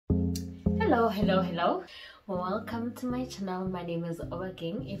Hello. Welcome to my channel. My name is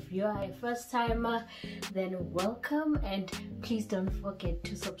Obakeng. If you are a first timer, then welcome, and please don't forget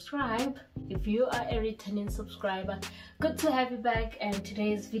to subscribe. If you are a returning subscriber, good to have you back. And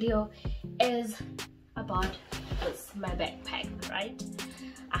today's video is about my backpack, right?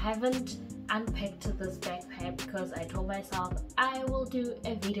 I haven't unpacked this backpack because I told myself I will do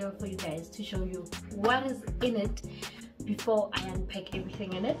a video for you guys to show you what is in it before I unpack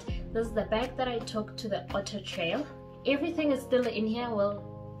everything in it. This is the bag that I took to the Otter Trail. Everything is still in here.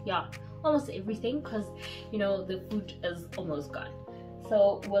 Well, yeah, almost everything, because you know the food is almost gone.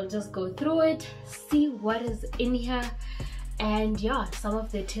 So we'll just go through it, see what is in here, and yeah, some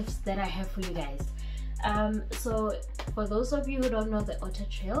of the tips that I have for you guys. So for those of you who don't know the Otter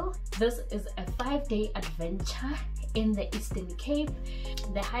Trail, this is a 5-day adventure in the Eastern Cape.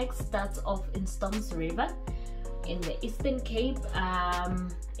 The hike starts off in Storms River in the Eastern Cape,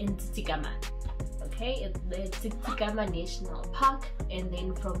 in Tsitsikamma. Okay, it's the Tsitsikamma National Park, and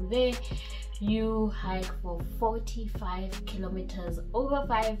then from there you hike for 45 kilometers over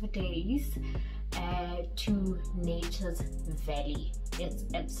 5 days to Nature's Valley. It's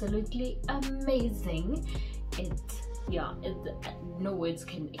absolutely amazing. No words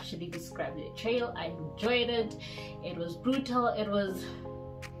can actually describe the trail. I enjoyed it. It was brutal. It was,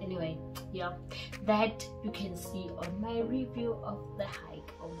 anyway, yeah, that you can see on my review of the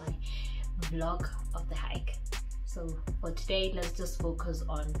hike, on my vlog of the hike. So for today, let's just focus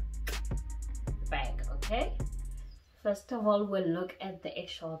on the bag. Okay, first of all, we'll look at the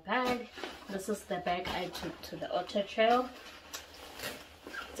actual bag. This is the bag I took to the Otter Trail.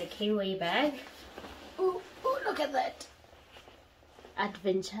 It's a K-way bag. Oh, look at that,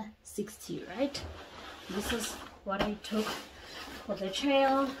 Adventure 60, right? This is what I took for the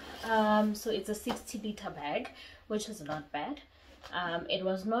trail. So it's a 60-liter bag, which is not bad. It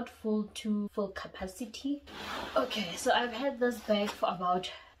was not full to full capacity. Okay, so I've had this bag for about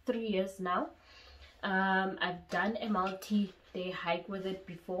 3 years now. I've done a multi-day hike with it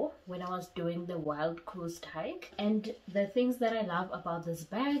before when I was doing the Wild Coast hike. And the things that I love about this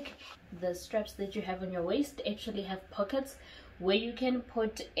bag, the straps that you have on your waist actually have pockets where you can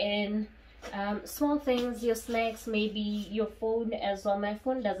put in small things, your snacks, maybe your phone as well. My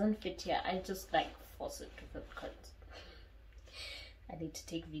phone doesn't fit here. I just like force it to fit because I need to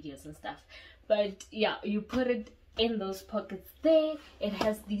take videos and stuff. But yeah, you put it in those pockets there. It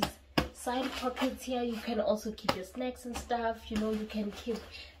has these side pockets here. You can also keep your snacks and stuff. You know, you can keep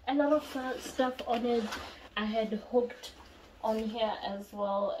a lot of stuff on it. I had hooked on here as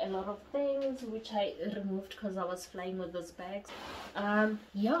well a lot of things which I removed because I was flying with this bag.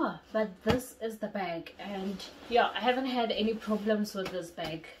 Yeah, but this is the bag, and yeah, I haven't had any problems with this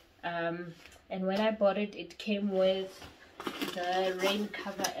bag. And when I bought it, it came with the rain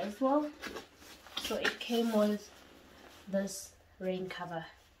cover as well. So it came with this rain cover.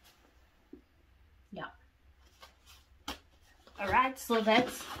 Yeah. Alright, so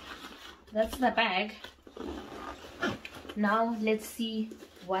that's the bag. Now let's see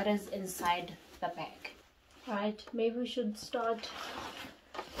what is inside the bag. Right, maybe we should start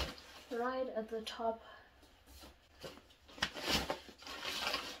right at the top.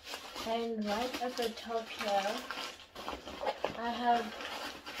 And right at the top here, I have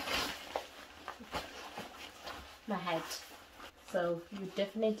my hat. So you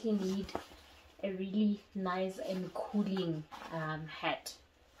definitely need a really nice and cooling hat.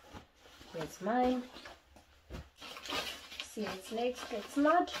 Here's mine. See what's next. It's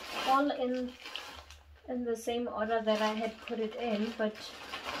not all in the same order that I had put it in, but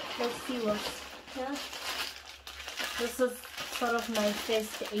let's see what's here. This is sort of my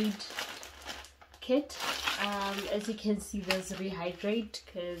first aid kit. As you can see, there's Rehydrate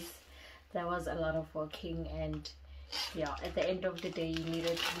because there was a lot of walking, and yeah, at the end of the day you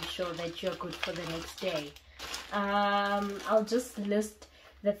needed to be sure that you're good for the next day. I'll just list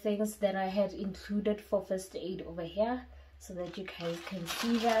the things that I had included for first aid over here so that you guys can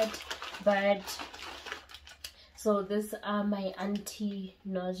see that. But so these are my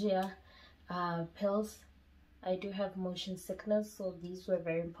anti-nausea pills. I do have motion sickness, so these were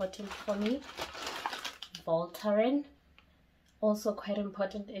very important for me. Voltaren, also quite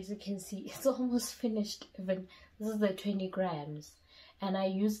important. As you can see, it's almost finished. Even this is the 20 grams, and I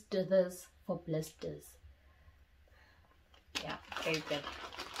used this for blisters. Yeah, very good.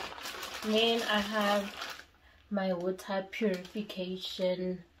 Then I have my water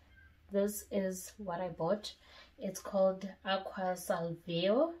purification. This is what I bought. It's called Aqua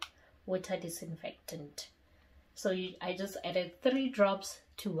Salveo water disinfectant. So I just added 3 drops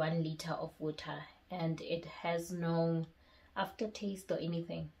to 1 liter of water, and it has no aftertaste or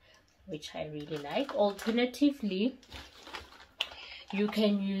anything. which I really like. Alternatively, you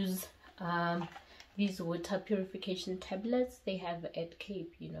can use these water purification tablets. They have at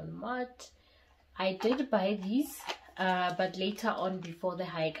Cape Union Mart. I did buy these, but later on before the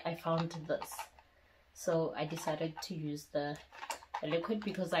hike I found this, so I decided to use the liquid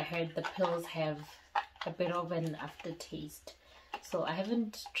because I heard the pills have a bit of an aftertaste. So I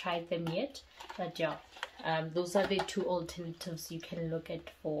haven't tried them yet, but yeah, those are the two alternatives you can look at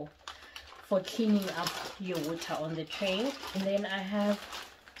for cleaning up your water on the trail. And then I have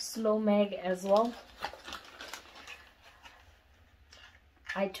Slow Mag as well.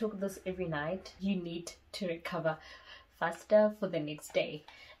 I took this every night. You need to recover faster for the next day.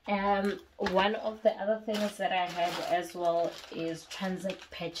 One of the other things that I had as well is Transac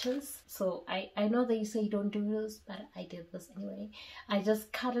patches. So I know they say don't do this, but I did this anyway. I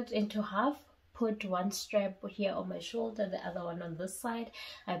just cut it into half, put one strap here on my shoulder, the other one on this side.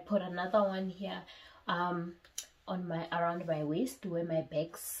 I put another one here on around my waist where my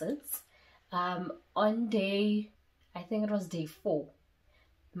bag sits. On day, I think it was day 4,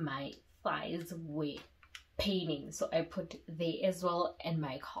 my thighs were paining, so I put there as well, and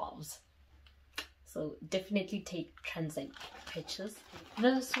my calves. So definitely take Transac patches.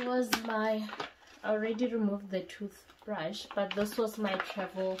 This was my, I already removed the toothbrush, but this was my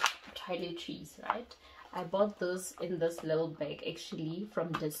travel toiletries, right? I bought this in this little bag actually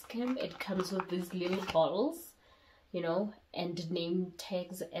from Discount. It comes with these little bottles, you know, and name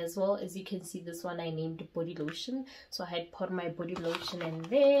tags as well. As you can see, this one I named body lotion, so I had poured my body lotion in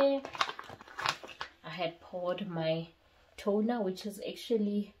there. I had poured my toner, which is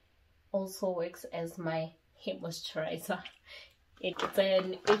actually also works as my hair moisturizer. It's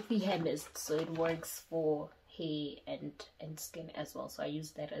an earthy hair mist, so it works for hair and skin as well, so I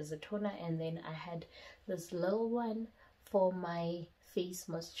use that as a toner. And then I had this little one for my face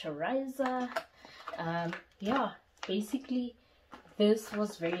moisturizer. Yeah, basically this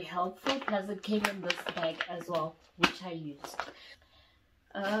was very helpful because it came in this bag as well, which I used.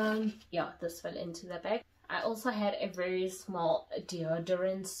 Yeah, this fell into the bag. I also had a very small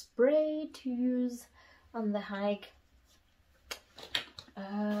deodorant spray to use on the hike.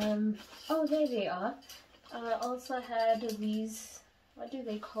 Oh, there they are. I also had these, what do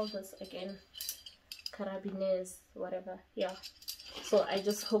they call this again? Carabiners, whatever. Yeah, so I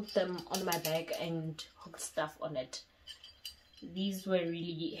just hooked them on my bag and hooked stuff on it. These were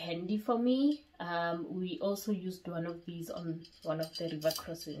really handy for me. We also used one of these on one of the river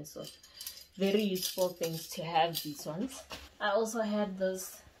crossings, so very useful things to have, these ones. I also had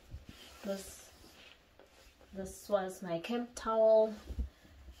this was my camp towel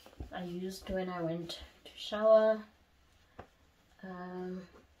I used when I went to shower.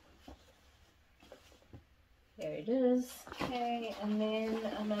 There it is. Okay, and then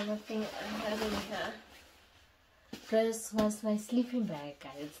another thing I had in here, this was my sleeping bag,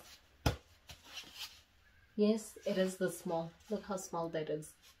 guys. Yes, it is this small. Look how small that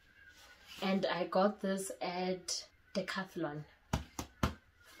is. And I got this at Decathlon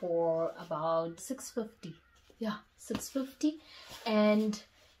for about $6.50. Yeah, $6.50. And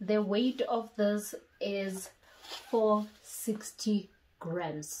the weight of this is 460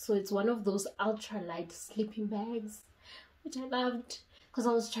 grams. So it's one of those ultra light sleeping bags, which I loved because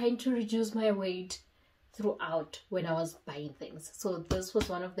I was trying to reduce my weight throughout when I was buying things. So this was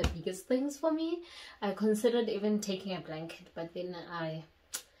one of the biggest things for me. I considered even taking a blanket, but then I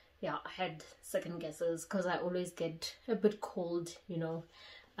had second guesses because I always get a bit cold, you know,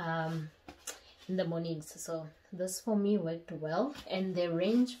 in the mornings. So this for me worked well. And the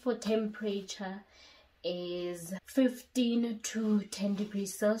range for temperature is 15 to 10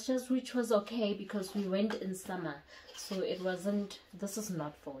 degrees Celsius, which was okay because we went in summer, so it wasn't, this is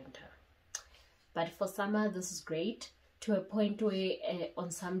not for winter, but for summer this is great, to a point where on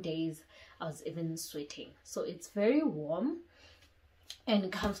some days I was even sweating. So it's very warm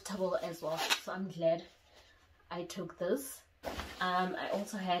and comfortable as well, so I'm glad I took this. I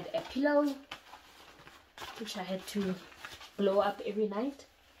also had a pillow which I had to blow up every night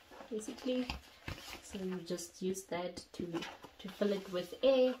basically. So you just use that to fill it with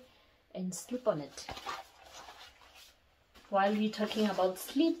air and sleep on it. While we're talking about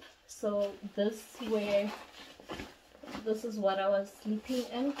sleep, so this is what I was sleeping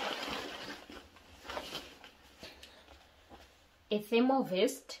in. A thermal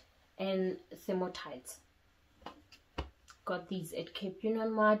vest and thermal tights. Got these at Cape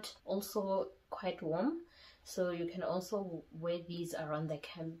Union Mart, also quite warm, so you can also wear these around the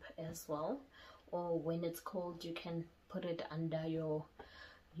camp as well. Or when it's cold you can put it under your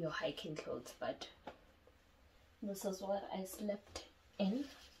hiking clothes. But this is what I slept in.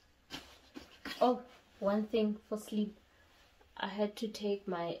 Oh, one thing for sleep, I had to take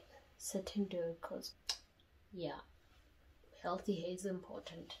my Saturday because, yeah, healthy hair is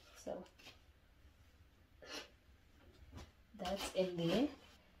important. So that's in there.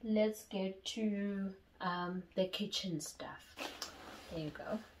 Let's get to the kitchen stuff. There you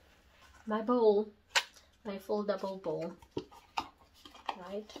go. My bowl, my foldable bowl,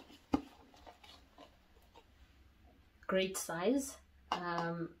 right? Great size.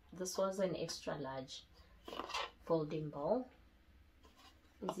 This was an extra large folding bowl.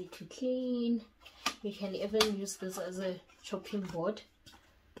 Easy to clean. You can even use this as a chopping board.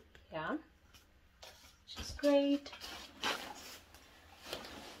 Yeah, which is great.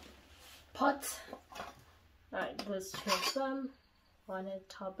 Pot. Alright, there's two of them, one at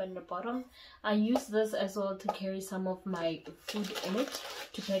the top and the bottom. I use this as well to carry some of my food in it,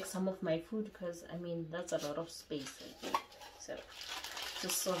 to pack some of my food, because I mean that's a lot of space. So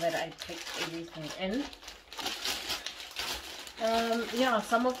just so that I pack everything in. Yeah,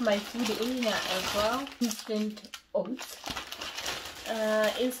 some of my food in here as well. Instant oats.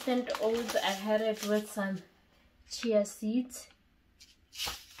 Instant oats, I had it with some chia seeds.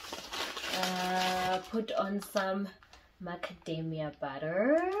 Put on some macadamia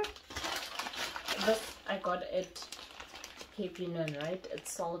butter. This I got it Cape Union, right?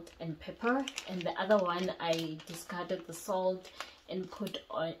 It's salt and pepper. And the other one I discarded the salt and put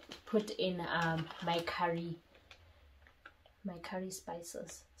in my curry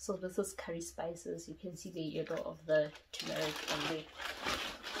spices. So this is curry spices. You can see the yellow of the turmeric in there.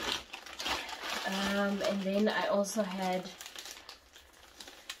 And then I also had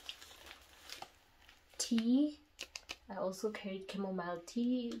tea. I also carried chamomile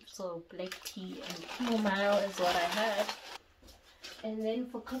tea, so black tea and chamomile is what I had. And then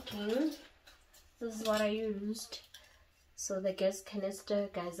for cooking, this is what I used. So the gas canister,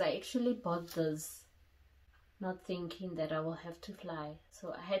 guys, I actually bought this not thinking that I will have to fly,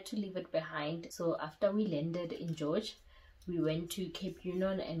 so I had to leave it behind. So after we landed in George, we went to Cape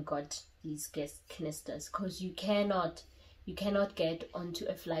Union and got these gas canisters, because you cannot get onto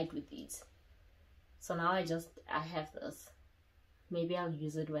a flight with these. So now I have this. Maybe I'll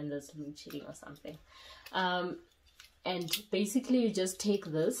use it when there's load shedding or something. And basically you just take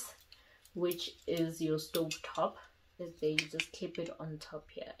this, which is your stove top. There you just keep it on top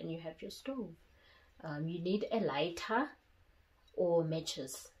here and you have your stove. You need a lighter or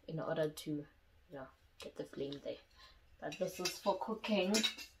matches in order to get the flame there. But this is for cooking.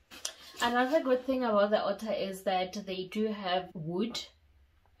 Another good thing about the Otter is that they do have wood.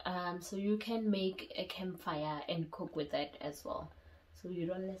 So you can make a campfire and cook with that as well. So you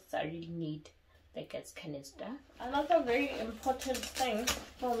don't necessarily need the gas canister. Another very important thing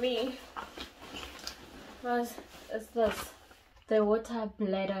for me is this, the water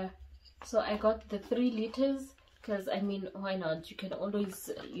bladder. So I got the 3 liters because I mean, why not? You can always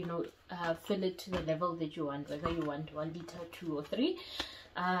fill it to the level that you want, whether you want 1 liter, 2 or 3.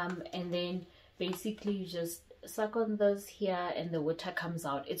 And then basically you just suck on this here and the water comes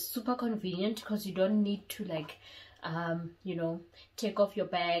out. It's super convenient because you don't need to take off your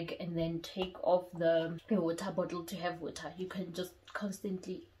bag and then take off the water bottle to have water. You can just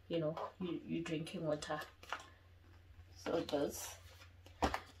constantly, you're drinking water. So this.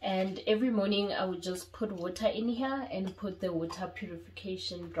 And every morning I would just put water in here and put the water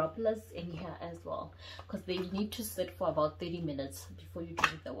purification droplets in here as well, because they need to sit for about 30 minutes before you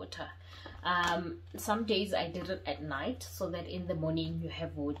drink the water. Some days I did it at night so that in the morning you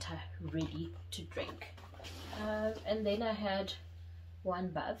have water ready to drink. And then I had 1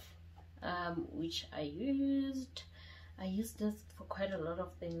 bath, which I used this for quite a lot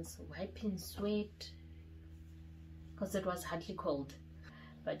of things, wiping sweat, because it was hardly cold.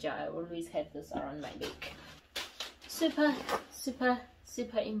 But yeah, I always had this around my neck. Super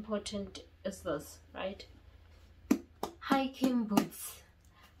important is this, right? Hiking boots.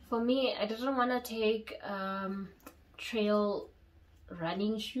 For me, I didn't want to take trail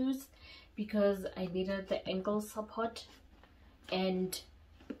running shoes because I needed the ankle support, and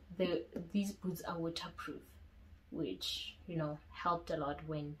these boots are waterproof, which helped a lot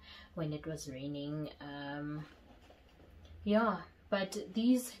when it was raining. Yeah, but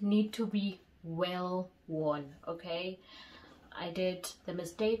these need to be well worn. Okay, I did the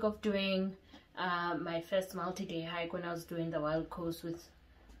mistake of doing my first multi-day hike when I was doing the Wild Coast with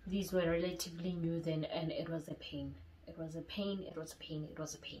these. Were relatively new then, and it was a pain. It was a pain.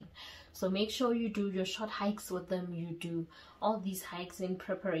 So make sure you do your short hikes with them. You do all these hikes in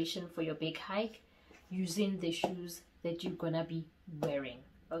preparation for your big hike using the shoes that you're gonna be wearing.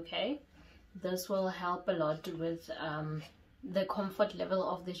 Okay, this will help a lot with the comfort level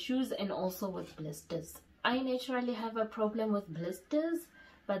of the shoes and also with blisters. I naturally have a problem with blisters,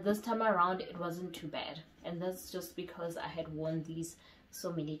 but this time around it wasn't too bad, and that's just because I had worn these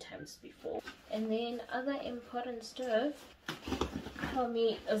so many times before. And then other important stuff for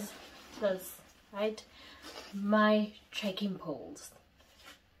me is this, right? My trekking poles.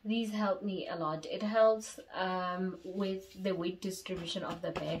 These help me a lot. It helps with the weight distribution of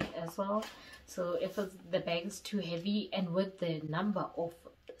the bag as well. So if the bag is too heavy, and with the number of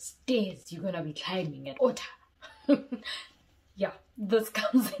stairs you're gonna be climbing at Otter, yeah, this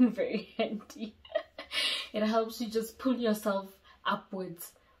comes in very handy. It helps you just pull yourself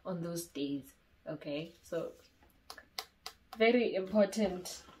upwards on those stairs. Okay, so very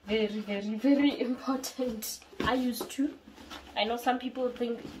important, very important. I used to. I know some people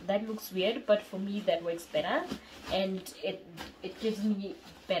think that looks weird, but for me that works better, and it gives me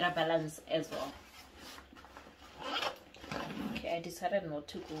better balance as well. Okay, I decided not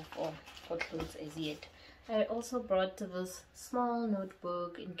to go for clothes as yet. I also brought this small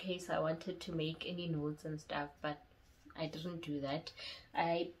notebook in case I wanted to make any notes and stuff, but I didn't do that.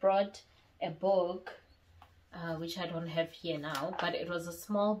 I brought a book, which I don't have here now, but it was a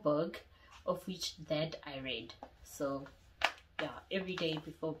small book of which that I read. So yeah, every day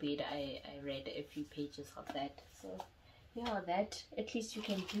before bed I read a few pages of that. So yeah, that at least you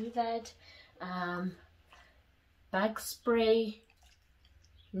can do that. Bug spray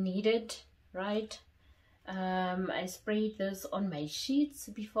needed, right? I sprayed this on my sheets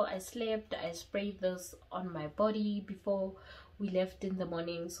before I slept. I sprayed this on my body before we left in the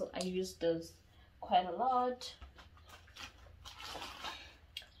morning, so I used this quite a lot.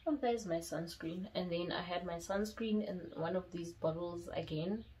 Oh, there's my sunscreen. And then I had my sunscreen in one of these bottles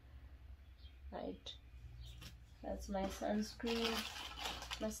again, right? That's my sunscreen.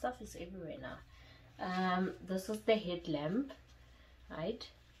 My stuff is everywhere now. This is the headlamp, right,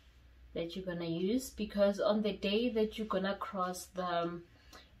 that you're gonna use, because on the day that you're gonna cross the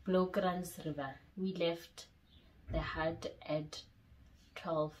Blokrans River, we left the hut at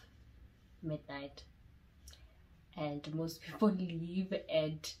 12 midnight, and most people leave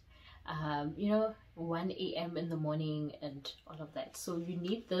at 1 a.m. in the morning and all of that. So you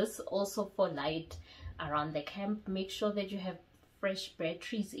need this also for light around the camp. Make sure that you have fresh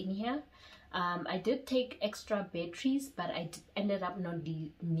batteries in here. I did take extra batteries, but I ended up not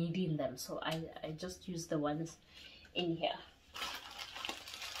needing them, so I just used the ones in here.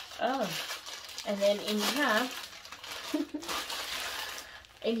 Oh, and then in here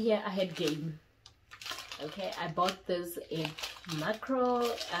in here I had game. Okay, I bought this in Macro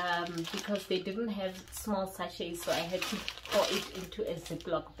because they didn't have small sachets, so I had to pour it into a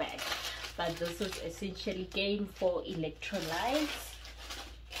Ziploc bag. But this is essentially game for electrolytes.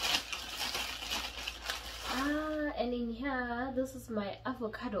 And in here, this is my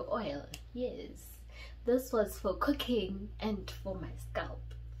avocado oil. Yes, this was for cooking and for my scalp.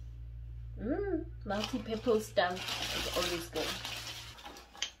 Multi-purpose stuff is always good.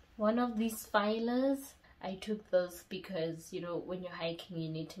 One of these filers, I took this because, you know, when you're hiking, you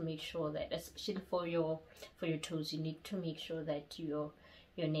need to make sure that, especially for your toes, you need to make sure that your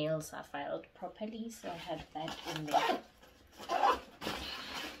nails are filed properly. So I had that in there.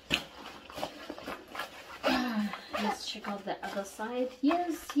 Let's check out the other side.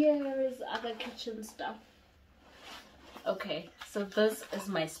 Yes, here is other kitchen stuff. Okay, so this is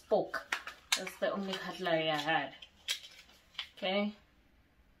my spoke. That's the only cutlery I had. Okay,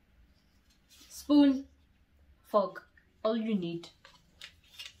 spoon, fork, all you need.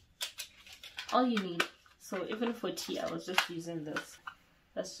 So even for tea, I was just using this.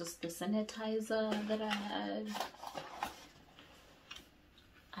 That's just the sanitizer that I had.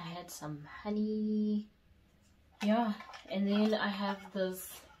 I had some honey. Yeah, and then I have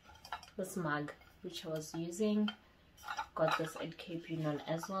this mug which I was using. Got this at Cape Union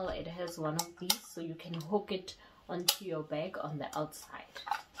as well. It has one of these, so you can hook it onto your bag on the outside.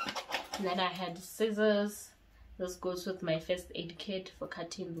 And then I had scissors. This goes with my first aid kit for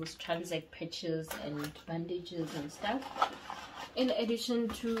cutting those Transac patches and bandages and stuff. In addition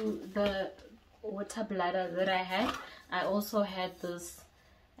to the water bladder that I had, I also had this,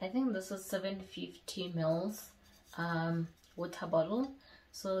 I think this is 750 mils water bottle.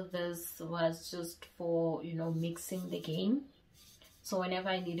 So this was just for, you know, mixing the game. So whenever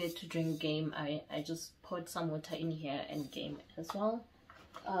I needed to drink game, I just poured some water in here and game as well.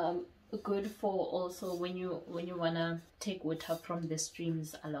 Good for also when you wanna take water from the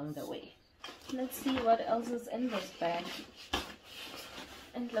streams along the way. Let's see what else is in this bag.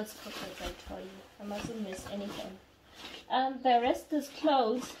 And let's put it, I tell you, I mustn't miss anything. The rest is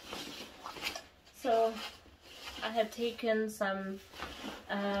clothes. So I had taken some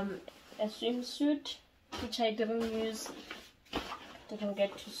a swimsuit which I didn't use, didn't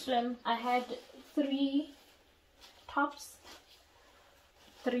get to swim. I had 3 tops,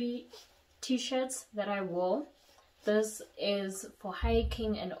 3 t-shirts that I wore. This is for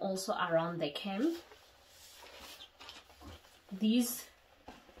hiking and also around the camp. These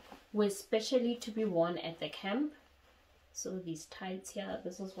were specially to be worn at the camp. So these tights here,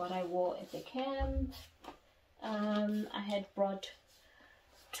 this is what I wore at the camp. I had brought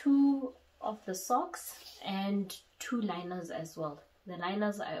 2 of the socks and 2 liners as well. The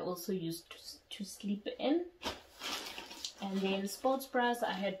liners I also used to sleep in. And then sports bras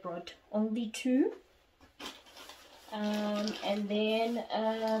I had brought only 2. And then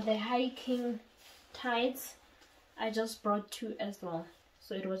the hiking tights I just brought 2 as well.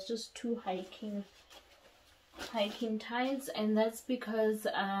 So it was just 2 hiking tights, and that's because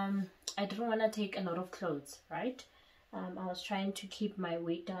I didn't want to take a lot of clothes, right? I was trying to keep my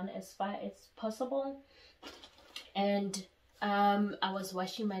weight down as far as possible, and I was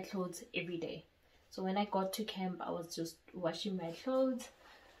washing my clothes every day. So when I got to camp, I was just washing my clothes.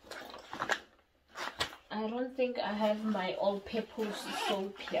 I don't think I have my all-purpose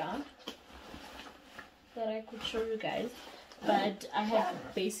soap here that I could show you guys, but I have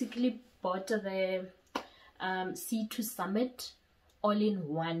basically bought the C2 Summit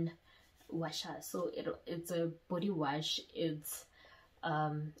all-in-one washer. So it's a body wash, it's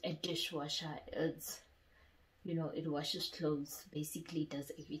a dishwasher, it's, you know, it washes clothes, basically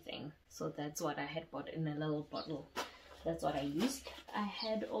does everything. So that's what I had bought in a little bottle. That's what I used. I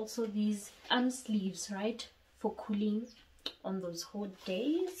had also these arm sleeves, right, for cooling on those hot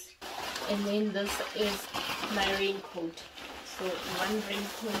days. And then this is my raincoat. So one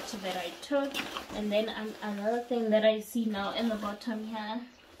raincoat that I took, and then another thing that I see now in the bottom here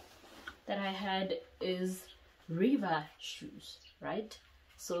that I had is river shoes, right?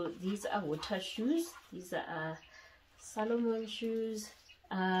 So these are water shoes. These are Salomon shoes.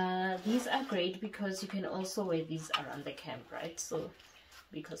 These are great because you can also wear these around the camp, right? So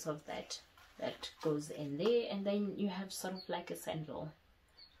because of that goes in there, and then you have sort of like a sandal.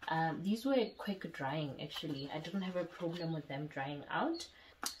 These were quick drying actually. I didn't have a problem with them drying out.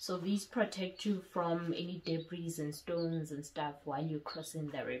 So these protect you from any debris and stones and stuff while you're crossing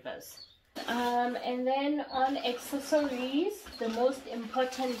the rivers. And then on accessories, the most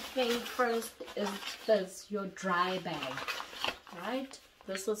important thing first is this, your dry bag, right?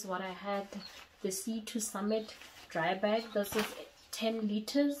 This is what I had, the C2 Summit dry bag. This is 10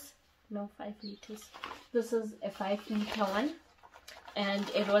 liters, no, 5 liters. This is a 5-liter one, and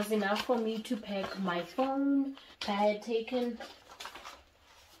it was enough for me to pack my phone. I had taken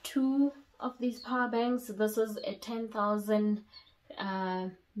 2 of these power banks. This is a 10,000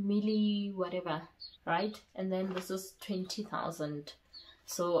 milli whatever, right? And then this is 20,000.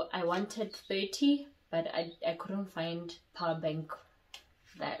 So I wanted 30, but I couldn't find power bank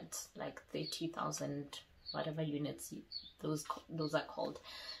that's like 30,000 whatever units those are called.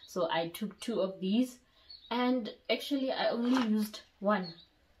 So I took 2 of these, and actually I only used 1,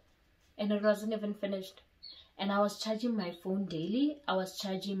 and it wasn't even finished. And I was charging my phone daily. I was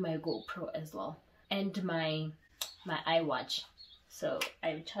charging my GoPro as well, and my iWatch. So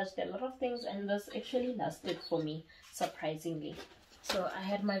I charged a lot of things, and this actually lasted for me, surprisingly. So I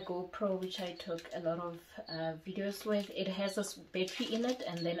had my GoPro, which I took a lot of videos with. It has a battery in it,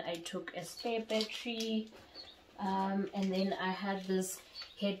 and then I took a spare battery. And then I had this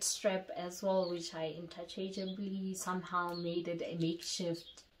head strap as well, which I interchangeably somehow made it a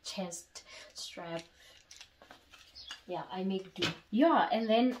makeshift chest strap. Yeah, I make do. Yeah, and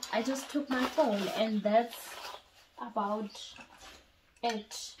then I just took my phone, and that's about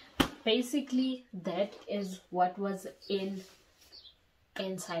it. Basically, that is what was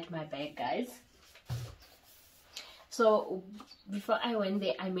inside my bag, guys. So before I went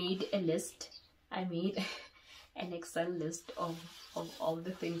there, I made a list. I made an Excel list of all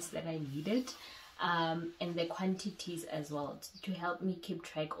the things that I needed, and the quantities as well, to help me keep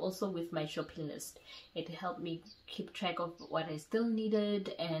track. Also with my shopping list, it helped me keep track of what I still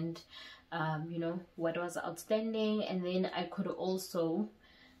needed, and you know, what was outstanding. And then I could also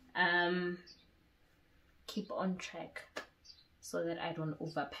keep on track so that I don't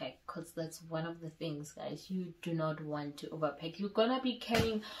overpack, because that's one of the things, guys. You do not want to overpack. You're gonna be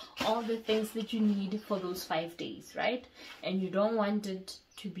carrying all the things that you need for those 5 days, right? And you don't want it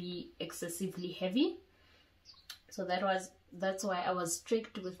to be excessively heavy. So that's why I was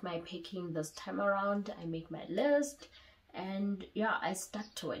strict with my packing this time around. I made my list, and yeah, I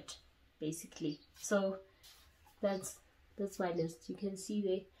stuck to it basically. So that's my list. You can see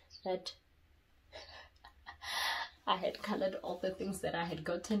there that I had colored all the things that I had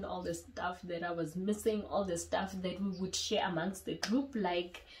gotten, all the stuff that I was missing, all the stuff that we would share amongst the group,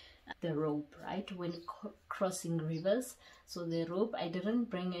 like the rope, right, when crossing rivers. So the rope, I didn't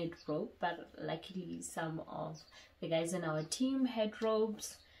bring a rope, but luckily some of the guys in our team had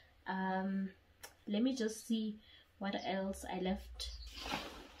ropes. Let me just see what else I left.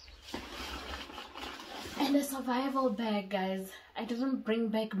 And a survival bag, guys. I didn't bring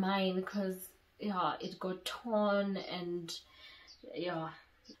back mine because yeah, it got torn, and yeah,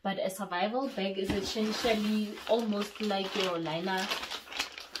 but a survival bag is essentially almost like your liner.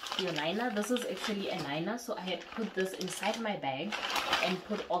 This is actually a liner, so I had put this inside my bag and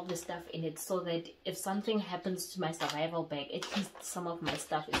put all the stuff in it, so that if something happens to my survival bag, at least some of my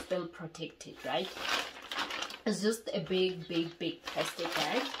stuff is still protected, right? It's just a big plastic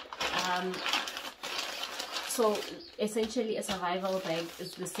bag. So essentially a survival bag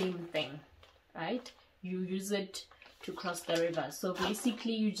is the same thing, right? You use it to cross the river. So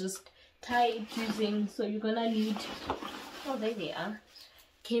basically you just tie it using, so you're gonna need, oh there they are,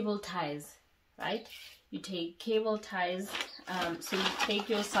 cable ties, right? You take cable ties. So you take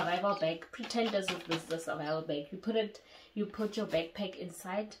your survival bag, pretend as if this is the survival bag. You put your backpack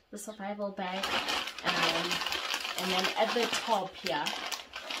inside the survival bag, and then at the top here,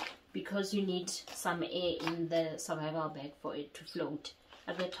 because you need some air in the survival bag for it to float,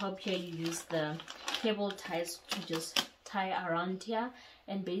 at the top here you use the cable ties to just tie around here,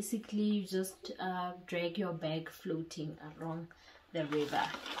 and basically you just drag your bag floating along the river.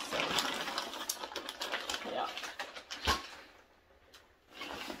 So yeah.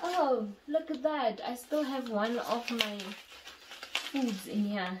 Oh, look at that, I still have one of my foods in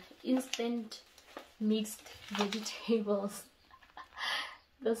here. Instant mixed vegetables.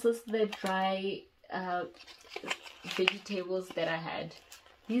 This is the dry vegetables that I had.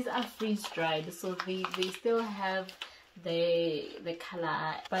 These are freeze dried, so they still have the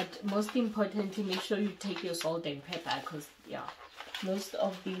color, but most importantly, make sure you take your salt and pepper, because yeah, most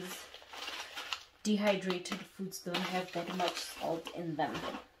of these dehydrated foods don't have that much salt in them.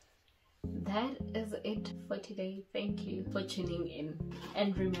 That is it for today. Thank you for tuning in,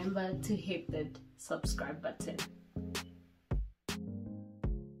 and remember to hit that subscribe button.